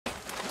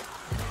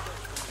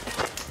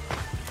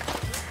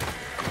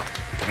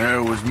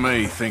There was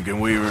me thinking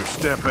we were a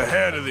step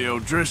ahead of the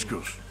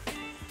O'Driscolls.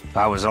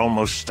 I was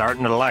almost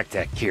starting to like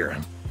that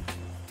Kieran.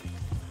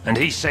 And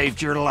he saved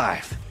your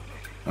life.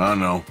 I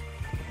know.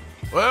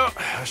 Well,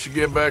 I should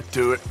get back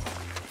to it.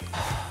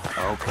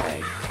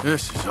 Okay.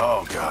 This has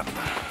all gotten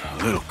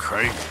a little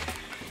crazy.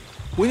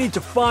 We need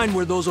to find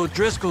where those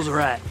O'Driscolls are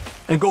at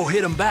and go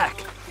hit them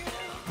back.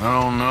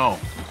 I don't know.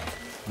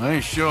 I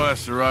ain't sure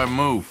that's the right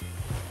move.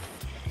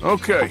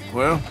 Okay,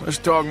 well, let's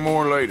talk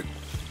more later.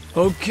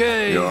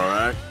 Okay. You all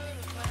right?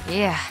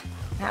 Yeah,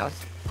 that was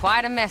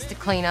quite a mess to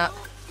clean up.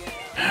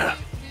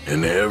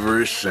 In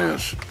every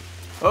sense.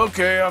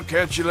 Okay, I'll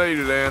catch you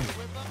later, then.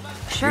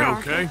 Sure. You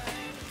okay?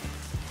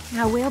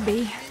 I will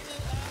be.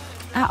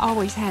 I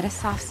always had a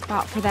soft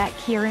spot for that,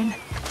 Kieran.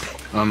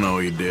 I know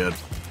you did.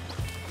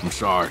 I'm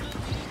sorry.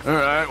 All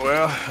right,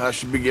 well, I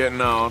should be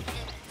getting on.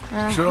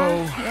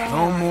 So,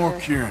 no more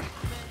Kieran.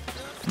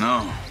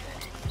 No.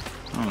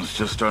 I was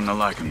just starting to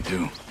like him,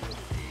 too.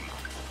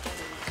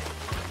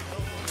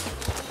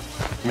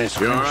 Miss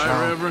You all right,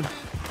 Grimshaw? Reverend?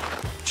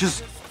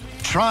 Just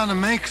trying to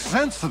make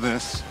sense of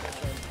this.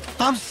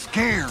 I'm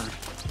scared.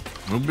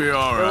 We'll be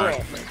all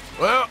right.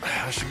 Well,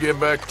 I should get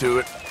back to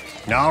it.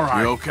 All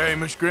right. You okay,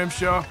 Miss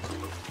Grimshaw?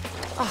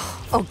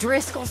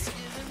 O'Driscolls?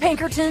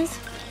 Pinkertons?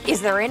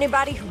 Is there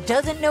anybody who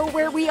doesn't know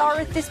where we are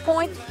at this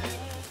point?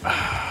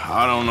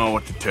 I don't know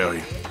what to tell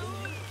you.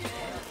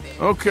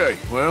 Okay,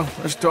 well,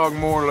 let's talk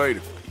more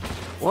later.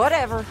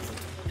 Whatever.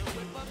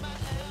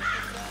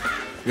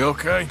 You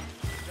okay?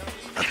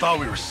 I thought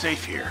we were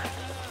safe here.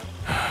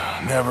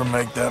 Never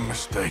make that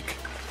mistake.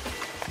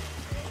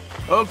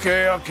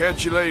 Okay, I'll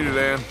catch you later,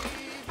 then.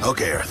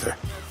 Okay, Arthur.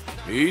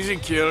 Easy,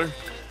 killer.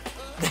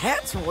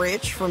 That's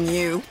rich from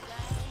you.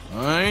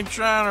 I ain't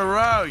trying to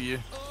rile you.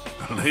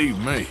 Believe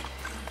me.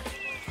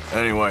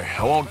 Anyway,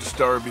 I won't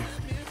disturb you.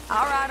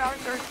 All right,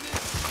 Arthur.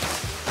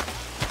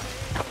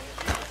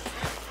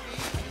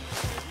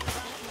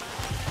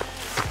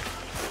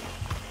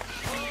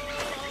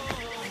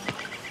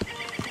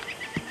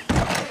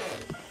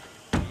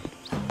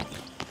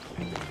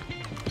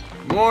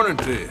 Morning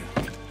to you.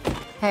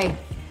 Hey,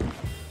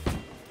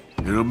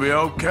 It'll be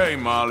okay,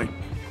 Molly.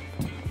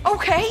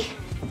 Okay?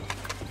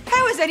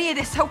 How is any of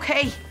this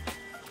okay?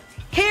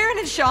 Kieran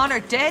and Sean are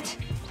dead.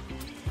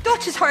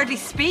 Dutch is hardly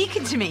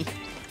speaking to me.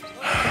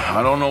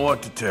 I don't know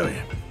what to tell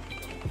you.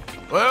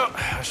 Well,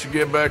 I should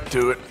get back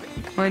to it.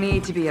 I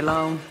need to be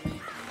alone.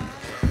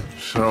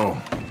 So,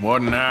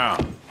 what now?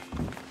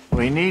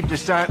 We need to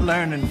start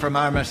learning from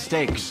our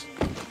mistakes.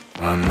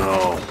 I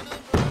know.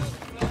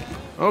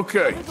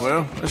 Okay,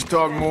 well, let's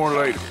talk more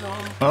later.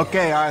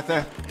 Okay,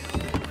 Arthur.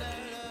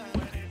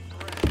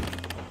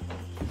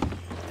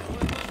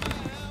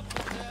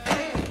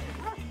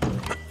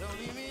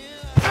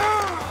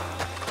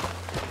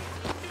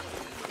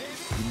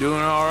 You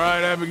doing all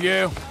right,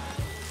 Abigail?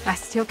 I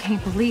still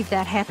can't believe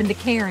that happened to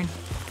Kieran.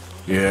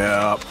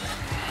 Yeah,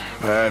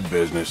 bad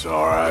business,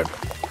 all right.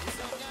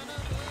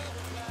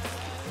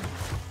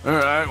 All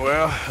right,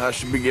 well, I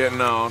should be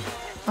getting on.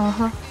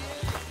 Uh-huh.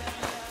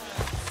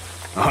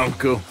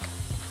 Uncle.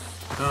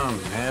 Come,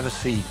 have a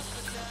seat.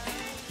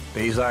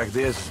 Days like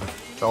this,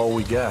 it's all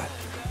we got.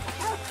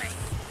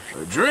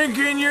 A drink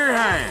in your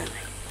hand.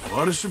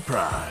 What a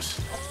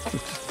surprise.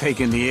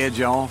 Taking the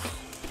edge off.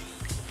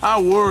 I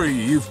worry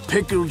you've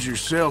pickled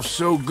yourself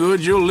so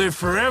good you'll live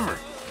forever.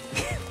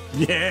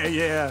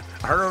 Yeah.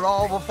 Heard it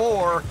all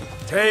before.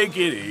 Take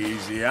it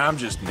easy. I'm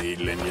just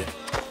needling you.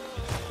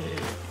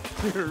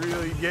 You're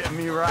really getting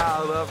me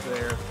riled up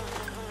there.